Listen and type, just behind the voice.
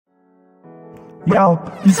Yo,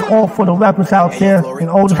 this is all for the rappers out there and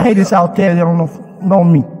all the haters out there that don't know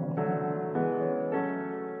me.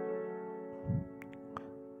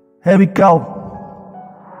 Here we go.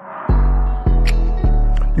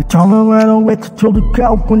 They turn around and wait to throw the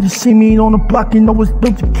cow. When you see me on the block, you know it's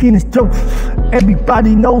built to kill his joke.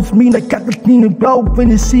 Everybody knows me, they got the thing to blow. When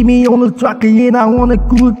you see me on the track, and I wanna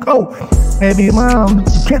go. Every round,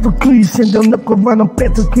 you can't agree, send them look around the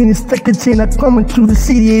better clean and second chain. I'm coming to the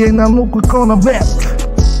city and I'm looking gonna rap.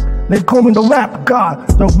 They call me the rap god,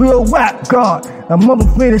 the real rap god. A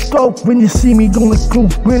motherfucking stroke when you see me gonna cool.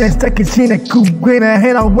 Bring that second chain that cool, bring that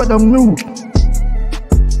head out with them new.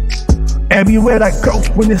 Everywhere I go,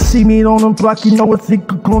 when you see me on the block, you know it's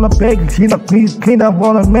gonna beg. Clean up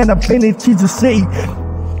on a man, I finish to see.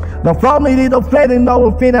 Now follow me, they don't play, they know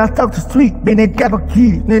if they not out the street. Then they got a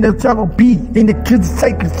key, then they tell a beat. Then the kids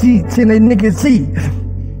take a seat, then they niggas see.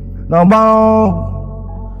 Now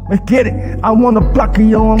mom, let's get it. I wanna block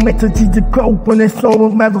you on, make the teacher go. When they show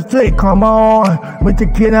them metal straight, come on. With the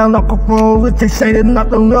kid out like a phone, with they say there's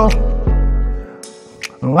nothing wrong.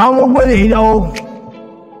 I don't know what they know.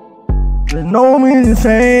 They know me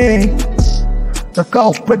insane. The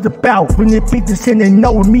go with the bout when they beat this and they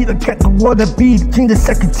know me. The cat the water beat, king the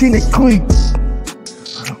second team they creep.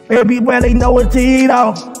 Everywhere they know it's eat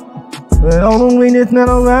out. But all the wind is not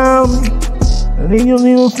around. And then you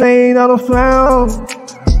little saying out of sound.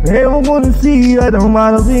 They don't wanna see I don't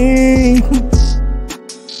wanna see.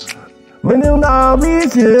 When they're not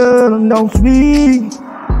reaching, don't speak.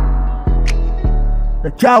 The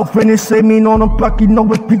child finish say me on the block, you know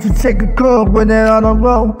what bitches take a car when they're on the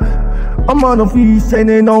road. I'm on the feet saying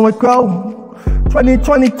they know it go.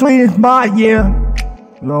 2023 is my year.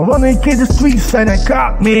 No one ain't kids the streets saying they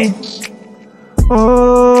got me.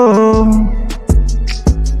 Oh,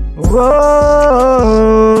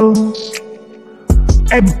 oh.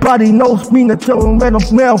 Everybody knows me, the children red of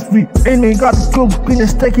Melfi. And they got the cook, clean the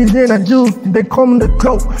stickers in the juice. They call me the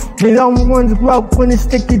coat. They don't want to rope when they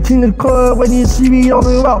stick it in the club. When you see me on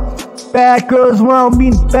the road. Bad girls around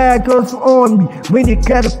me, bad girls on me. When they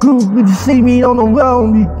got a crew, when you see me on the road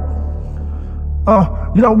me.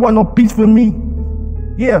 You don't want no peace for me.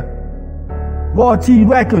 Yeah. Raw T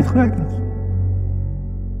Records.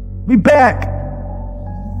 We back.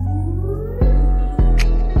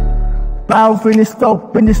 Bow in this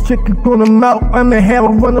stove, when this trick is gonna melt. I'm in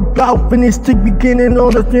hell, run about when this trick beginning all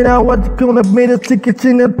the thing. I was gonna make a ticket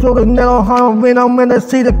in the throat and now how when I'm gonna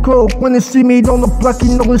see the code. When they see me on the block,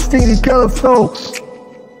 you know it's thing to kill us so.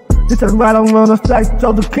 This is right around the slice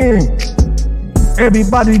of the king.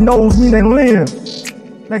 Everybody knows me, they live.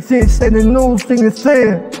 Like say the news thing is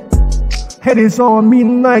saying. Haters on me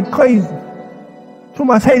like crazy. Too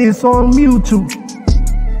much haters on YouTube.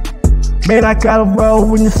 Man, I gotta roll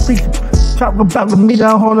when you speak. Talk about the meat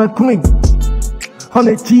out on the clean.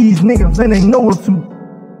 100 G's niggas and they know it too.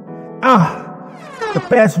 The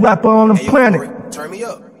best rapper on the planet. Turn me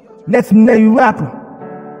up. Legendary rapper.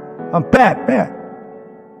 I'm back.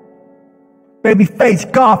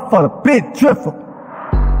 Babyfacez Godfather, big Dripeo.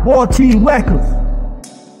 War T Records.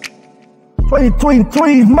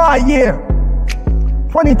 2023 is my year.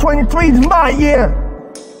 2023 is my year.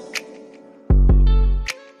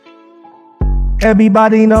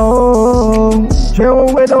 Everybody knows. I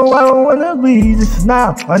don't wanna read this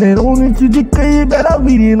now. I don't need to decay, but I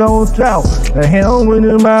really know it's out. The hell with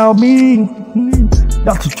him, I'll be.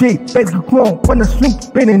 Dr. Dre, better grown. When the sleep,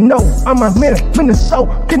 spinning, no. I'm a minute, so.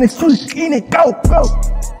 Can the street, in it, go.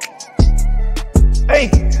 Hey,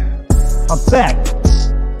 I'm back.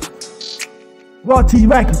 Raw T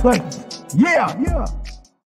Records. Yeah.